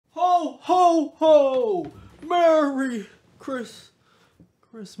Ho ho! Merry Christmas.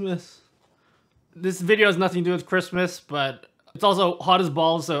 This video has nothing to do with Christmas, but it's also hot as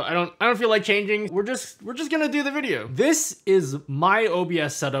balls, so I don't feel like changing. We're just gonna do the video. This is my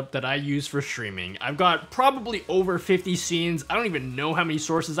OBS setup that I use for streaming. I've got probably over 50 scenes. I don't even know how many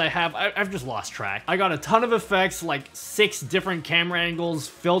sources I have. I've just lost track. I got a ton of effects, like 6 different camera angles,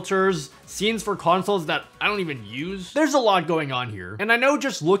 filters, scenes for consoles that I don't even use. There's a lot going on here. And I know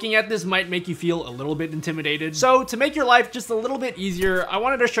just looking at this might make you feel a little bit intimidated. So to make your life just a little bit easier, I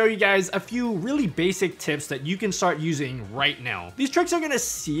wanted to show you guys a few really basic tips that you can start using right now. These tricks are gonna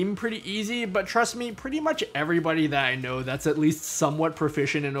seem pretty easy, but trust me, pretty much everybody that I know that's at least somewhat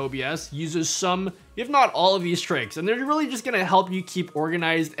proficient in OBS uses some, if not all of these tricks. And they're really just gonna help you keep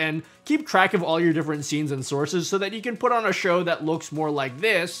organized and keep track of all your different scenes and sources so that you can put on a show that looks more like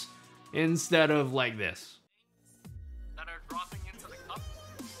this instead of like this. That are dropping into the cup.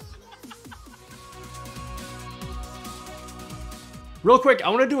 Real quick, I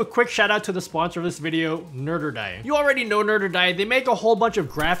want to do a quick shout out to the sponsor of this video, Nerderdie. You already know Nerderdie. They make a whole bunch of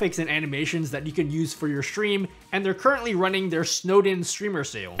graphics and animations that you can use for your stream, and they're currently running their snowed-in streamer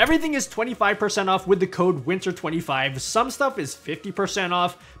sale. Everything is 25% off with the code WINTER25. Some stuff is 50%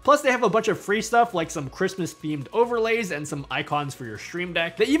 off. Plus, they have a bunch of free stuff like some Christmas-themed overlays and some icons for your stream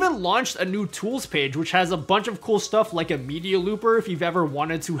deck. They even launched a new tools page, which has a bunch of cool stuff like a media looper if you've ever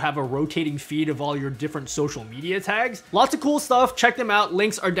wanted to have a rotating feed of all your different social media tags. Lots of cool stuff. Check them out.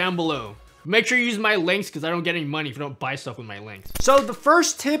 Links are down below. Make sure you use my links because I don't get any money if you don't buy stuff with my links. So the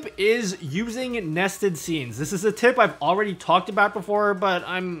first tip is using nested scenes. This is a tip I've already talked about before, but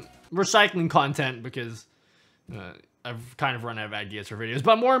I'm recycling content because I've kind of run out of ideas for videos.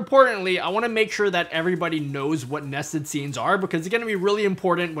 But more importantly, I want to make sure that everybody knows what nested scenes are because it's going to be really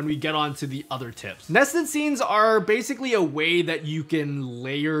important when we get on to the other tips. Nested scenes are basically a way that you can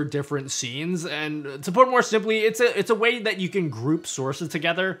layer different scenes. And to put it more simply, it's a way that you can group sources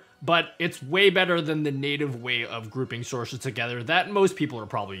together, but it's way better than the native way of grouping sources together that most people are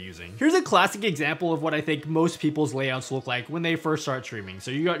probably using. Here's a classic example of what I think most people's layouts look like when they first start streaming.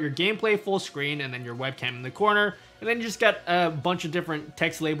 So you got your gameplay full screen and then your webcam in the corner, and then you just got a bunch of different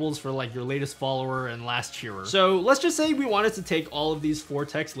text labels for like your latest follower and last cheerer. So let's just say we wanted to take all of these 4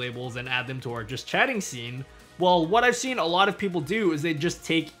 text labels and add them to our just chatting scene. Well, what I've seen a lot of people do is they just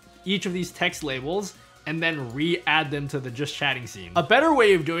take each of these text labels and then re-add them to the just chatting scene. A better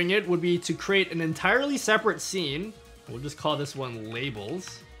way of doing it would be to create an entirely separate scene. We'll just call this one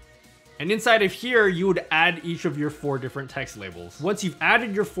labels. And inside of here, you would add each of your 4 different text labels. Once you've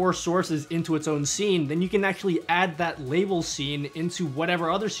added your 4 sources into its own scene, then you can actually add that label scene into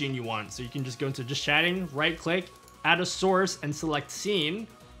whatever other scene you want. So you can just go into just chatting, right click, add a source and select scene,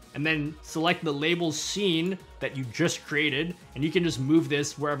 and then select the label scene that you just created, and you can just move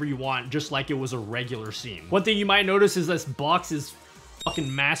this wherever you want, just like it was a regular scene. One thing you might notice is this box is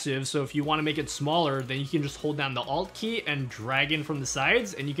fucking massive, so if you want to make it smaller, then you can just hold down the Alt key and drag in from the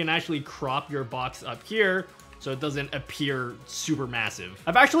sides, and you can actually crop your box up here so it doesn't appear super massive.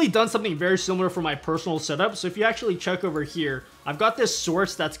 I've actually done something very similar for my personal setup. So if you actually check over here, I've got this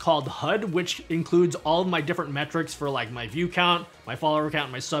source that's called HUD, which includes all of my different metrics for like my view count, my follower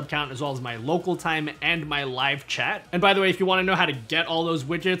count, my sub count, as well as my local time and my live chat. And by the way, if you want to know how to get all those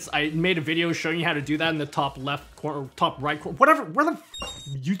widgets, I made a video showing you how to do that in the top left corner, top right corner, whatever, where the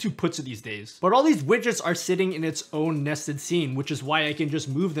YouTube puts it these days. But all these widgets are sitting in its own nested scene, which is why I can just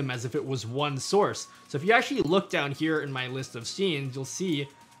move them as if it was one source. So if you actually look down here in my list of scenes, you'll see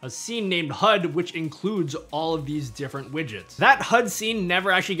a scene named HUD, which includes all of these different widgets. That HUD scene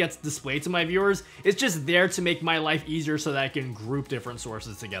never actually gets displayed to my viewers. It's just there to make my life easier so that I can group different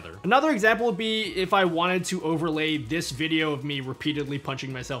sources together. Another example would be if I wanted to overlay this video of me repeatedly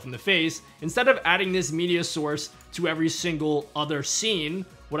punching myself in the face. Instead of adding this media source to every single other scene,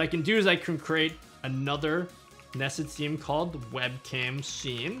 what I can do is I can create another nested scene called webcam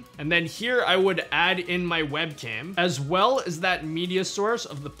scene, and then here I would add in my webcam as well as that media source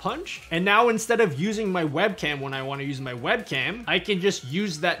of the punch. And now instead of using my webcam when I want to use my webcam, I can just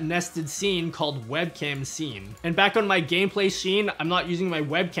use that nested scene called webcam scene. And back on my gameplay scene, I'm not using my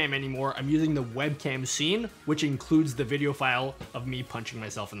webcam anymore, I'm using the webcam scene, which includes the video file of me punching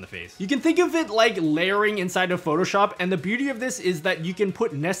myself in the face. You can think of it like layering inside of Photoshop, and the beauty of this is that you can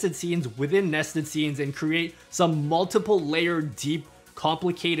put nested scenes within nested scenes and create some multiple layer deep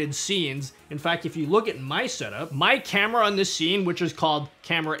complicated scenes. In fact, if you look at my setup, my camera on this scene, which is called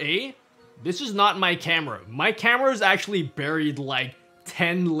camera A, this is not my camera. My camera is actually buried like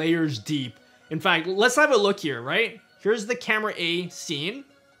 10 layers deep. In fact, let's have a look here, right? Here's the camera A scene,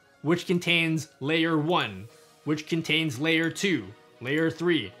 which contains layer 1, which contains layer 2, layer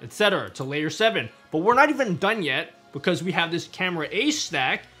 3, etc. to layer 7. But we're not even done yet because we have this camera A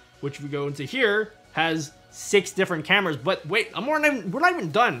stack, which we go into here, has 6 different cameras. But wait, we're not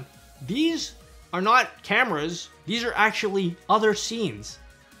even done. These are not cameras. These are actually other scenes.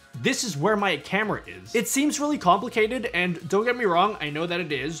 This is where my camera is. It seems really complicated, and don't get me wrong, I know that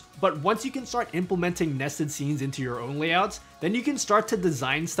it is, but once you can start implementing nested scenes into your own layouts, then you can start to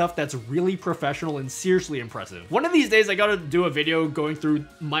design stuff that's really professional and seriously impressive. One of these days, I gotta do a video going through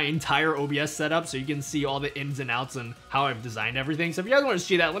my entire OBS setup so you can see all the ins and outs and how I've designed everything. So if you guys want to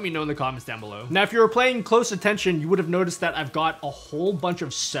see that, let me know in the comments down below. Now, if you were paying close attention, you would have noticed that I've got a whole bunch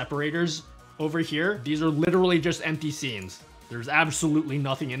of separators over here. These are literally just empty scenes. There's absolutely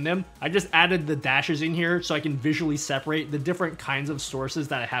nothing in them. I just added the dashes in here so I can visually separate the different kinds of sources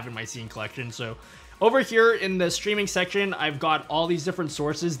that I have in my scene collection. So over here in the streaming section, I've got all these different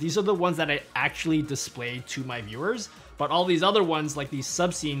sources. These are the ones that I actually display to my viewers. But all these other ones, like these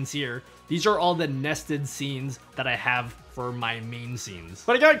sub-scenes here, these are all the nested scenes that I have for my main scenes.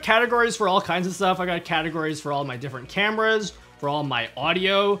 But I got categories for all kinds of stuff. I got categories for all my different cameras, for all my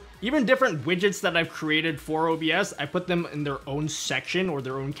audio, even different widgets that I've created for OBS. I put them in their own section or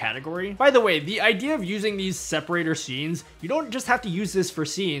their own category. By the way, the idea of using these separator scenes, you don't just have to use this for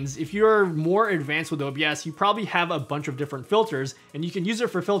scenes. If you're more advanced with OBS, you probably have a bunch of different filters, and you can use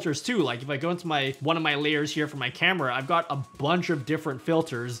it for filters too. Like if I go into one of my layers here for my camera, I've got a bunch of different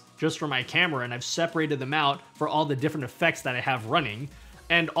filters just for my camera, and I've separated them out for all the different effects that I have running.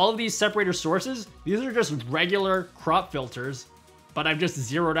 And all of these separator sources, these are just regular crop filters, but I've just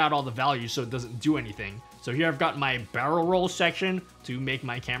zeroed out all the values so it doesn't do anything. So here I've got my barrel roll section to make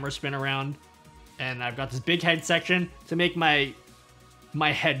my camera spin around. And I've got this big head section to make my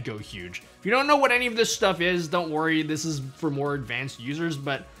head go huge. If you don't know what any of this stuff is, don't worry, this is for more advanced users,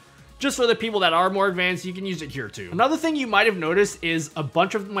 but just for the people that are more advanced, you can use it here too. Another thing you might have noticed is a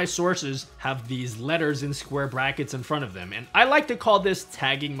bunch of my sources have these letters in square brackets in front of them. And I like to call this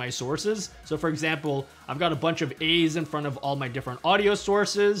tagging my sources. So for example, I've got a bunch of A's in front of all my different audio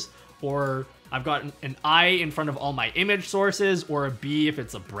sources, or I've got an I in front of all my image sources, or a B if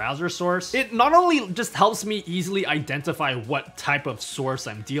it's a browser source. It not only just helps me easily identify what type of source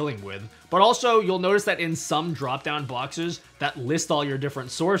I'm dealing with, but also you'll notice that in some drop-down boxes that list all your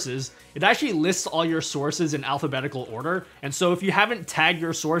different sources, it actually lists all your sources in alphabetical order. And so if you haven't tagged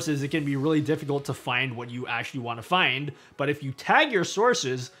your sources, it can be really difficult to find what you actually want to find. But if you tag your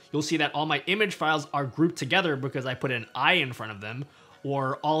sources, you'll see that all my image files are grouped together because I put an I in front of them,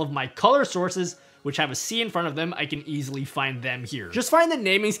 or all of my color sources, which have a C in front of them, I can easily find them here. Just find the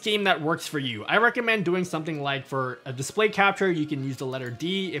naming scheme that works for you. I recommend doing something like for a display capture, you can use the letter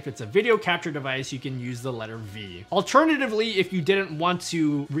D. If it's a video capture device, you can use the letter V. Alternatively, if you didn't want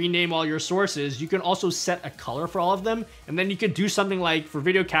to rename all your sources, you can also set a color for all of them. And then you could do something like for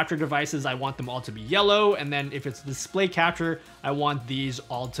video capture devices, I want them all to be yellow. And then if it's display capture, I want these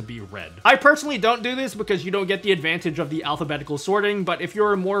all to be red. I personally don't do this because you don't get the advantage of the alphabetical sorting, but if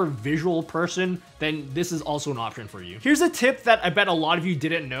you're a more visual person, then this is also an option for you. Here's a tip that I bet a lot of you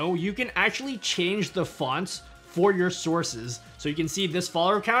didn't know. You can actually change the fonts for your sources. So you can see this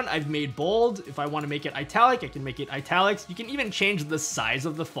follower count I've made bold. If I want to make it italic, I can make it italics. You can even change the size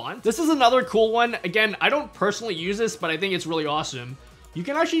of the font. This is another cool one. Again, I don't personally use this, but I think it's really awesome. You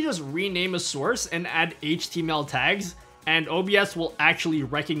can actually just rename a source and add HTML tags, and OBS will actually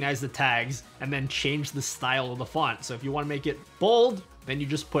recognize the tags and then change the style of the font. So if you want to make it bold, then you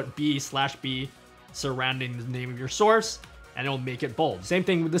just put B/B surrounding the name of your source, and it'll make it bold. Same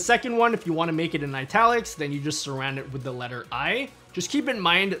thing with the second one. If you want to make it in italics, then you just surround it with the letter I. Just keep in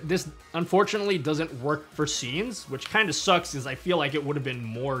mind, this unfortunately doesn't work for scenes, which kind of sucks because I feel like it would have been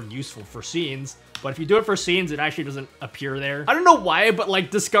more useful for scenes. But if you do it for scenes, it actually doesn't appear there. I don't know why, but like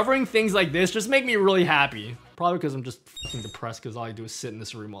discovering things like this just make me really happy. Probably because I'm just fucking depressed because all I do is sit in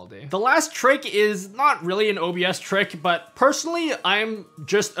this room all day. The last trick is not really an OBS trick, but personally, I'm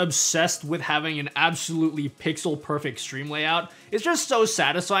just obsessed with having an absolutely pixel perfect stream layout. It's just so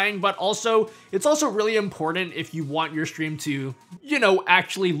satisfying, but also, it's also really important if you want your stream to, you know,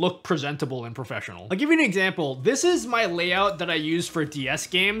 actually look presentable and professional. I'll give you an example. This is my layout that I use for DS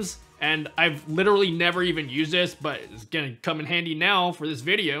games, and I've literally never even used this, but it's gonna come in handy now for this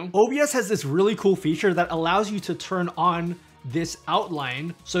video. OBS has this really cool feature that allows you to turn on this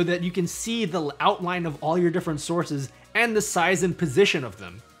outline so that you can see the outline of all your different sources and the size and position of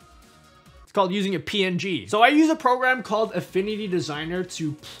them. It's called using a PNG. So I use a program called Affinity Designer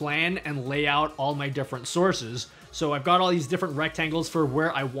to plan and lay out all my different sources. So I've got all these different rectangles for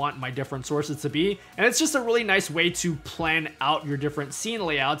where I want my different sources to be. And it's just a really nice way to plan out your different scene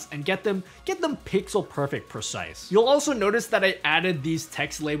layouts and get them pixel perfect precise. You'll also notice that I added these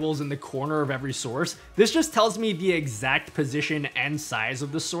text labels in the corner of every source. This just tells me the exact position and size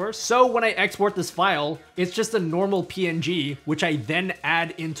of the source. So when I export this file, it's just a normal PNG, which I then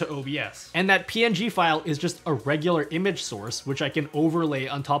add into OBS. And that PNG file is just a regular image source, which I can overlay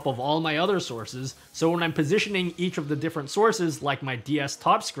on top of all my other sources. So when I'm positioning each of the different sources, like my DS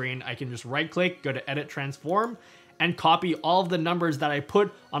top screen, I can just right click, go to edit transform, and copy all of the numbers that I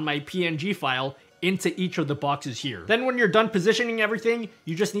put on my PNG file into each of the boxes here. Then when you're done positioning everything,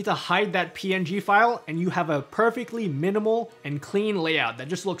 you just need to hide that PNG file and you have a perfectly minimal and clean layout that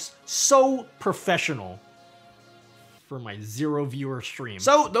just looks so professional for my 0 viewer stream.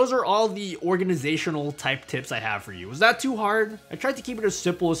 So those are all the organizational type tips I have for you. Was that too hard? I tried to keep it as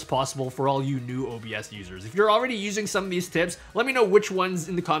simple as possible for all you new OBS users. If you're already using some of these tips, let me know which ones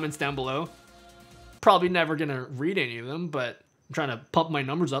in the comments down below. Probably never gonna read any of them, but I'm trying to pump my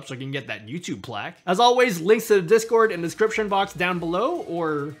numbers up so I can get that YouTube plaque. As always, links to the Discord in the description box down below,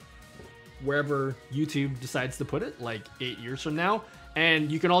 or wherever YouTube decides to put it, like 8 years from now.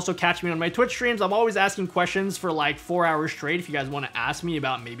 And you can also catch me on my Twitch streams. I'm always asking questions for like 4 hours straight if you guys want to ask me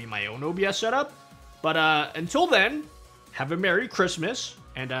about maybe my own OBS setup. But until then, have a Merry Christmas,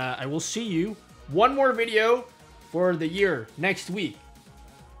 and I will see you one more video for the year next week.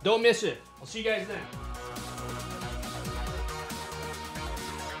 Don't miss it. I'll see you guys then.